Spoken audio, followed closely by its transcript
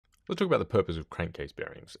Let's talk about the purpose of crankcase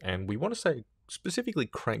bearings. And we want to say specifically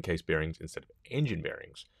crankcase bearings instead of engine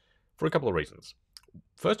bearings for a couple of reasons.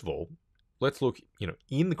 First of all, let's look,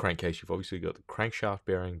 in the crankcase, you've obviously got the crankshaft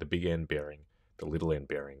bearing, the big end bearing, the little end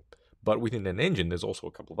bearing. But within an engine, there's also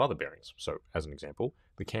a couple of other bearings. So as an example,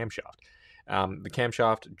 the camshaft. The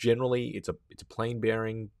camshaft, generally, it's a plain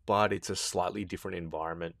bearing, but it's a slightly different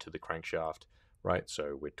environment to the crankshaft, right?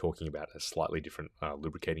 So we're talking about a slightly different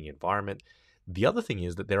lubricating environment. The other thing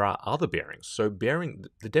is that there are other bearings. So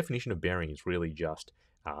the definition of bearing is really just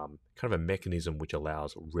kind of a mechanism which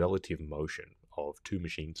allows relative motion of two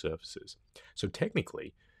machine surfaces. So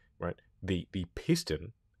technically, right, the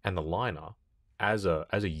piston and the liner as a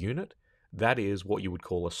unit, that is what you would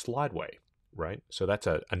call a slideway, right? So that's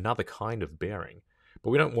another kind of bearing.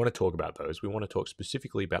 But we don't want to talk about those. We want to talk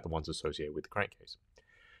specifically about the ones associated with the crankcase.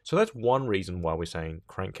 So that's one reason why we're saying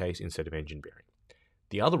crankcase instead of engine bearing.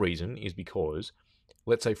 The other reason is because,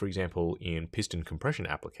 let's say, for example, in piston compression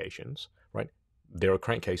applications, right, there are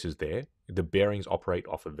crankcases there. The bearings operate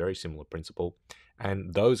off a very similar principle,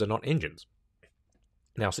 and those are not engines.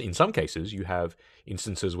 Now, in some cases, you have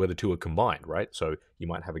instances where the two are combined, right? So you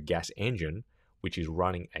might have a gas engine, which is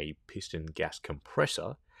running a piston gas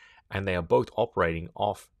compressor, and they are both operating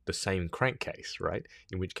off the same crankcase, right?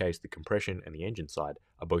 In which case, the compression and the engine side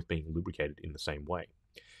are both being lubricated in the same way.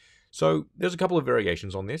 So there's a couple of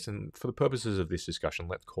variations on this, and for the purposes of this discussion,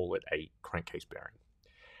 let's call it a crankcase bearing.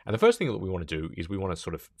 And the first thing that we want to do is we want to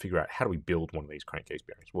sort of figure out how do we build one of these crankcase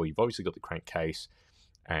bearings. Well, you've obviously got the crankcase,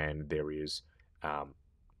 and there is kind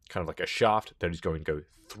of like a shaft that is going to go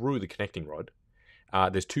through the connecting rod.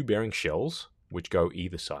 There's two bearing shells which go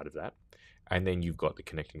either side of that, and then you've got the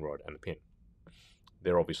connecting rod and the pin.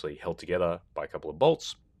 They're obviously held together by a couple of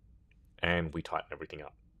bolts, and we tighten everything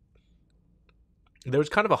up. There's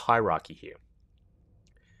kind of a hierarchy here.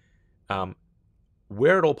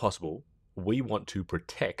 Where at all possible, we want to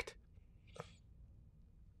protect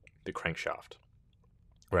the crankshaft,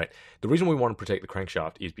 right? The reason we want to protect the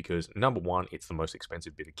crankshaft is because, number one, it's the most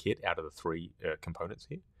expensive bit of kit out of the three components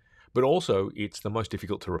here, but also it's the most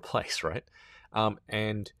difficult to replace, right?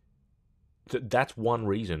 And that's one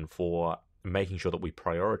reason for making sure that we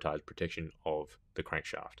prioritize protection of the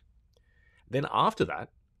crankshaft. Then after that,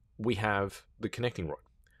 we have the connecting rod,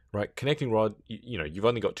 right? Connecting rod, you've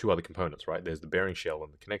only got two other components, right? There's the bearing shell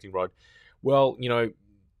and the connecting rod. Well,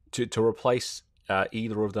 to replace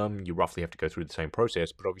either of them, you roughly have to go through the same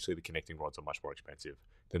process, but obviously the connecting rods are much more expensive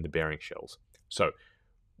than the bearing shells. So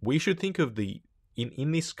we should think of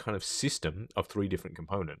in this kind of system of three different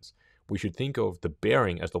components, we should think of the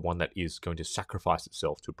bearing as the one that is going to sacrifice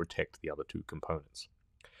itself to protect the other two components.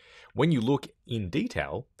 When you look in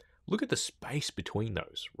detail, look at the space between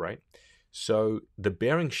those, right? So the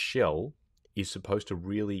bearing shell is supposed to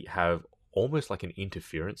really have almost like an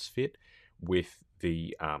interference fit with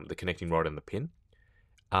the connecting rod and the pin.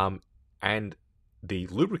 And the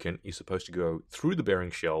lubricant is supposed to go through the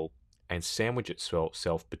bearing shell and sandwich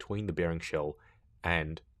itself between the bearing shell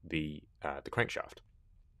and the crankshaft.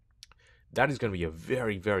 That is going to be a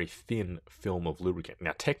very, very thin film of lubricant.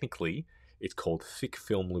 Now, technically, it's called thick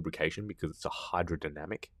film lubrication because it's a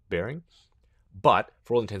hydrodynamic bearing. But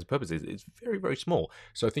for all intents and purposes, it's very, very small.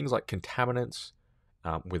 So things like contaminants,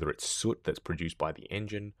 whether it's soot that's produced by the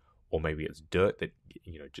engine, or maybe it's dirt that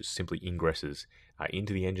just simply ingresses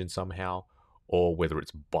into the engine somehow, or whether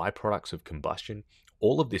it's byproducts of combustion,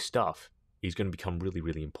 all of this stuff is going to become really,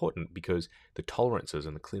 really important because the tolerances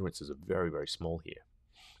and the clearances are very, very small here.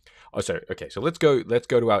 So let's go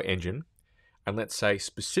to our engine, and let's say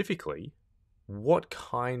specifically what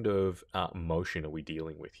kind of motion are we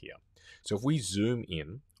dealing with here. So if we zoom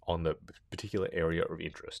in on the particular area of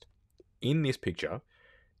interest, in this picture,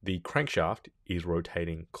 the crankshaft is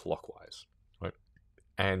rotating clockwise, right?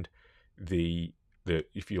 And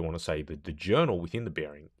if you want to say the journal within the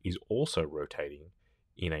bearing is also rotating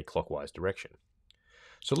in a clockwise direction.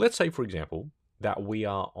 So let's say, for example, that we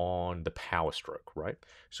are on the power stroke, right?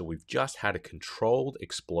 So we've just had a controlled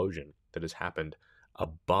explosion that has happened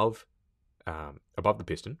above the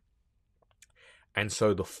piston. And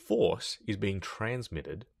so the force is being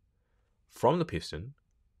transmitted from the piston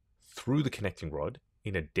through the connecting rod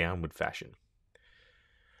in a downward fashion.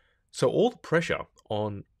 So all the pressure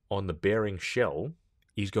on the bearing shell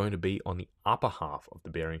is going to be on the upper half of the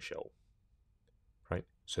bearing shell, right?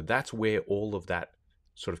 So that's where all of that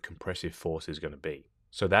sort of compressive force is going to be.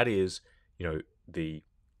 So that is, the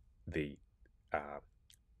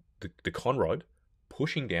conrod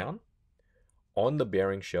pushing down on the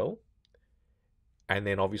bearing shell, and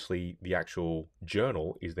then obviously the actual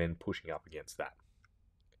journal is then pushing up against that.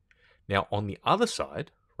 Now on the other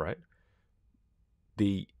side, right,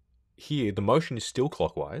 the here the motion is still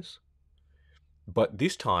clockwise, but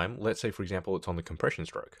this time, let's say, for example, it's on the compression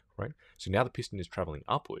stroke, right? So now the piston is traveling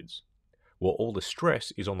upwards. Well, all the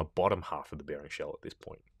stress is on the bottom half of the bearing shell at this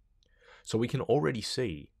point. So we can already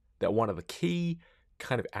see that one of the key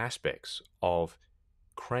kind of aspects of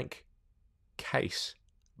crankcase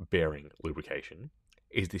bearing lubrication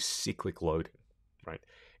is this cyclic loading, right?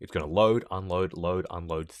 It's going to load,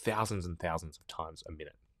 unload thousands and thousands of times a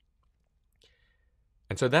minute.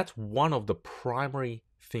 And so that's one of the primary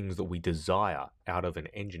things that we desire out of an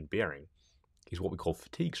engine bearing is what we call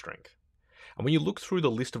fatigue strength. And when you look through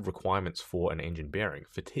the list of requirements for an engine bearing,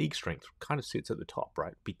 fatigue strength kind of sits at the top,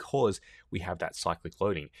 right? Because we have that cyclic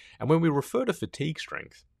loading. And when we refer to fatigue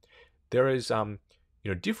strength, there is,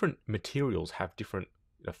 different materials have different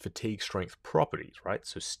fatigue strength properties, right?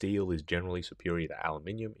 So steel is generally superior to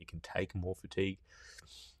aluminium. It can take more fatigue.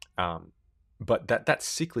 But that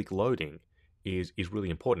cyclic loading is really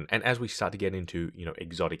important. And as we start to get into,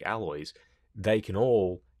 exotic alloys, they can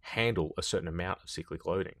all handle a certain amount of cyclic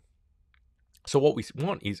loading. So what we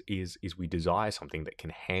want is we desire something that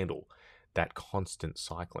can handle that constant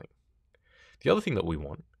cycling. The other thing that we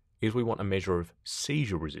want is we want a measure of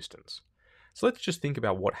seizure resistance. So let's just think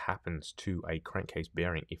about what happens to a crankcase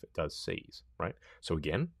bearing if it does seize, right? So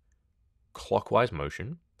again, clockwise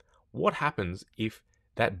motion. What happens if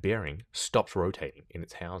that bearing stops rotating in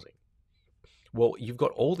its housing? Well, you've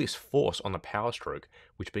got all this force on the power stroke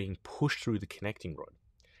which is being pushed through the connecting rod.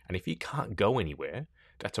 And if it can't go anywhere,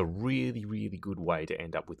 that's a really, really good way to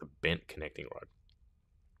end up with a bent connecting rod.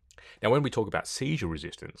 Now, when we talk about seizure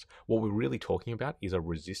resistance, what we're really talking about is a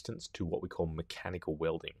resistance to what we call mechanical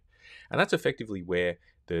welding. And that's effectively where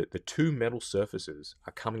the two metal surfaces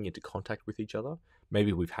are coming into contact with each other.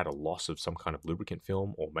 Maybe we've had a loss of some kind of lubricant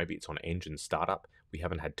film, or maybe it's on engine startup. We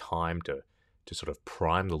haven't had time to sort of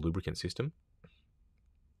prime the lubricant system.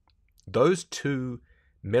 Those two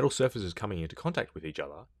metal surfaces coming into contact with each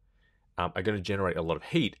other are going to generate a lot of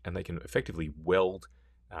heat, and they can effectively weld,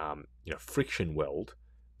 friction weld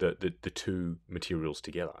the two materials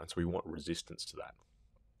together. And so we want resistance to that.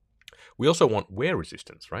 We also want wear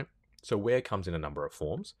resistance, right? So wear comes in a number of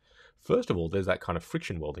forms. First of all, there's that kind of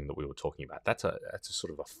friction welding that we were talking about. That's a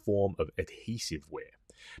sort of a form of adhesive wear.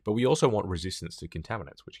 But we also want resistance to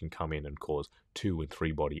contaminants, which can come in and cause 2 and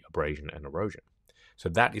 3 body abrasion and erosion. So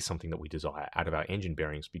that is something that we desire out of our engine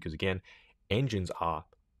bearings, because again, engines are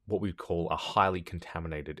what we call a highly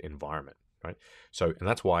contaminated environment, right? So, and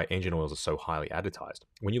that's why engine oils are so highly additized.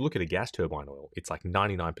 When you look at a gas turbine oil, it's like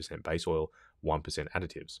 99% base oil, 1%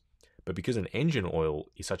 additives. But because an engine oil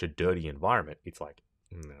is such a dirty environment, it's like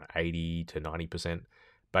 80 to 90%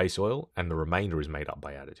 base oil, and the remainder is made up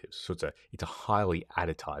by additives. So it's a highly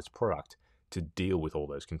additized product to deal with all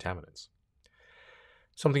those contaminants.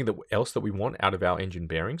 Something else that we want out of our engine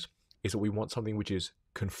bearings is that we want something which is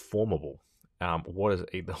conformable.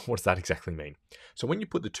 What does that exactly mean? So when you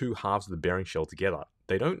put the two halves of the bearing shell together,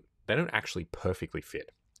 they don't actually perfectly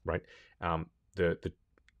fit, right? The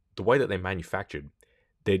way that they're manufactured,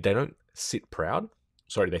 they don't sit proud.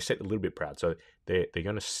 Sorry, they sit a little bit proud. So they're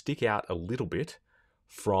going to stick out a little bit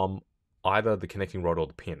from either the connecting rod or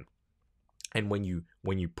the pin. And when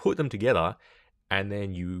you put them together, and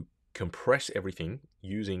then you compress everything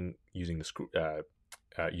using the screw,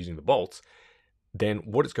 using the bolts, then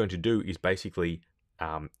what it's going to do is basically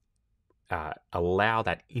allow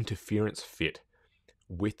that interference fit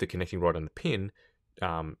with the connecting rod and the pin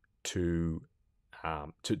to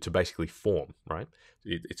basically form, right?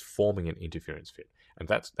 It's forming an interference fit, and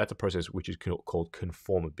that's a process which is called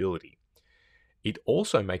conformability. It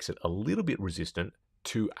also makes it a little bit resistant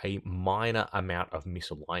to a minor amount of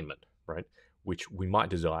misalignment, right? Which we might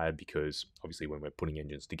desire because obviously when we're putting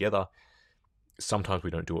engines together, sometimes we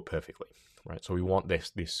don't do it perfectly, right? So we want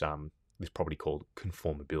this property called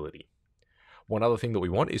conformability. One other thing that we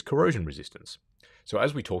want is corrosion resistance. So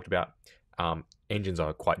as we talked about, engines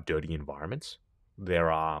are quite dirty environments. There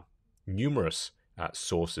are numerous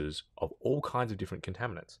sources of all kinds of different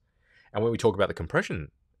contaminants. And when we talk about the compression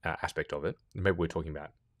aspect of it, maybe we're talking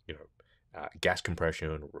about, gas compression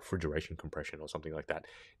or refrigeration compression or something like that.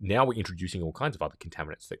 Now we're introducing all kinds of other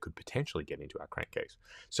contaminants that could potentially get into our crankcase.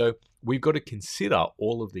 So we've got to consider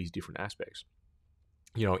all of these different aspects.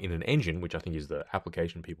 In an engine, which I think is the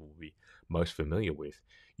application people will be most familiar with,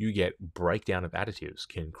 you get breakdown of additives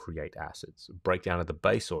can create acids. Breakdown of the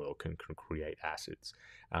base oil can create acids.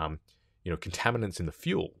 Contaminants in the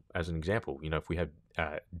fuel, as an example. If we have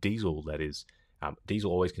diesel, that is,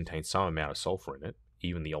 diesel always contains some amount of sulfur in it,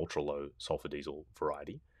 even the ultra-low sulfur diesel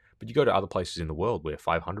variety. But you go to other places in the world where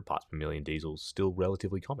 500 parts per million diesel is still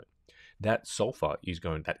relatively common. That sulfur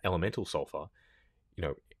that elemental sulfur,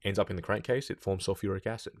 ends up in the crankcase, it forms sulfuric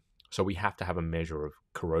acid. So we have to have a measure of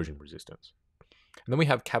corrosion resistance. And then we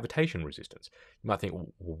have cavitation resistance. You might think,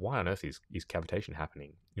 well, why on earth is cavitation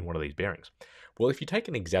happening in one of these bearings? Well, if you take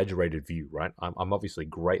an exaggerated view, right, I'm obviously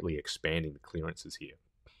greatly expanding the clearances here.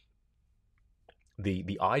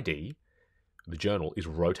 The ID, the journal, is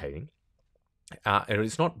rotating, and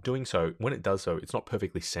it's not doing so. When it does so, it's not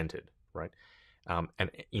perfectly centered, right?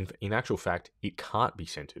 And in actual fact, it can't be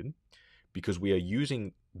centered because we are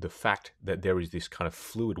using the fact that there is this kind of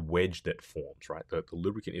fluid wedge that forms, right? The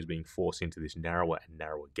lubricant is being forced into this narrower and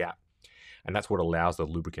narrower gap. And that's what allows the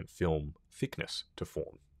lubricant film thickness to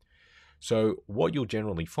form. So what you'll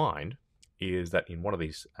generally find is that in one of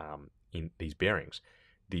these bearings,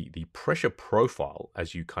 the pressure profile,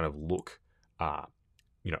 as you kind of look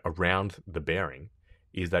around the bearing,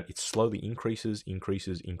 is that it slowly increases,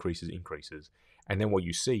 and then what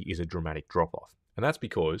you see is a dramatic drop-off. And that's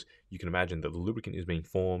because you can imagine that the lubricant is being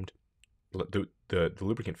formed, the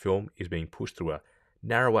lubricant film is being pushed through a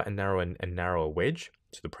narrower and narrower and narrower wedge,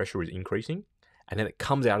 so the pressure is increasing, and then it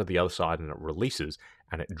comes out of the other side and it releases,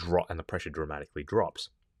 and the pressure dramatically drops.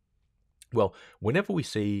 Well, whenever we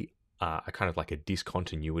see a kind of like a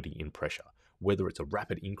discontinuity in pressure, whether it's a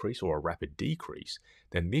rapid increase or a rapid decrease,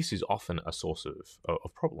 then this is often a source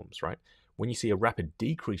of problems, right? When you see a rapid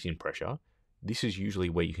decrease in pressure, this is usually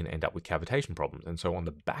where you can end up with cavitation problems. And so on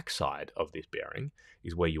the backside of this bearing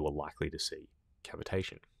is where you are likely to see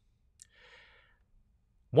cavitation.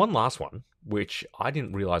 One last one, which I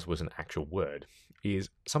didn't realize was an actual word, is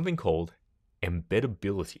something called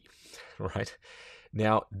embedability, right?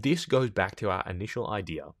 Now, this goes back to our initial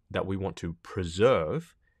idea that we want to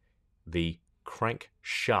preserve the crank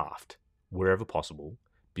shaft wherever possible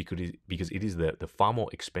because it is the far more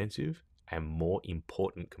expensive and more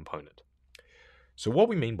important component. So what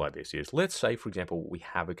we mean by this is, let's say, for example, we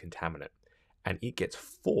have a contaminant and it gets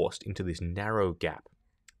forced into this narrow gap,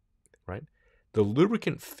 right? The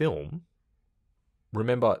lubricant film,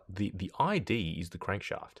 remember, the ID is the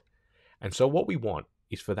crankshaft. And so what we want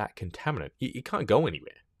is for that contaminant, it can't go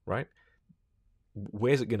anywhere, right?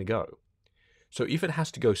 Where's it going to go? So if it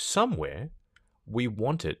has to go somewhere, we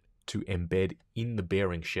want it to embed in the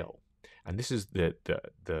bearing shell. And this is the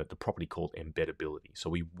property called embedability. So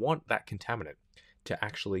we want that contaminant to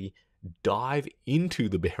actually dive into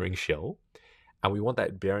the bearing shell, and we want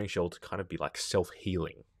that bearing shell to kind of be like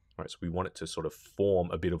self-healing, right? So we want it to sort of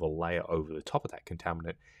form a bit of a layer over the top of that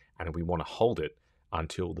contaminant, and we want to hold it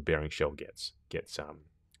until the bearing shell gets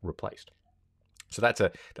replaced. So that's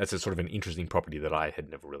a sort of an interesting property that I had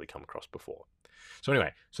never really come across before. So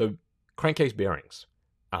anyway, so crankcase bearings,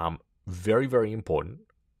 very, very important,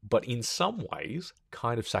 but in some ways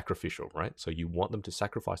kind of sacrificial, right? So you want them to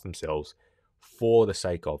sacrifice themselves for the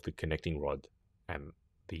sake of the connecting rod and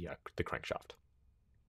the crankshaft.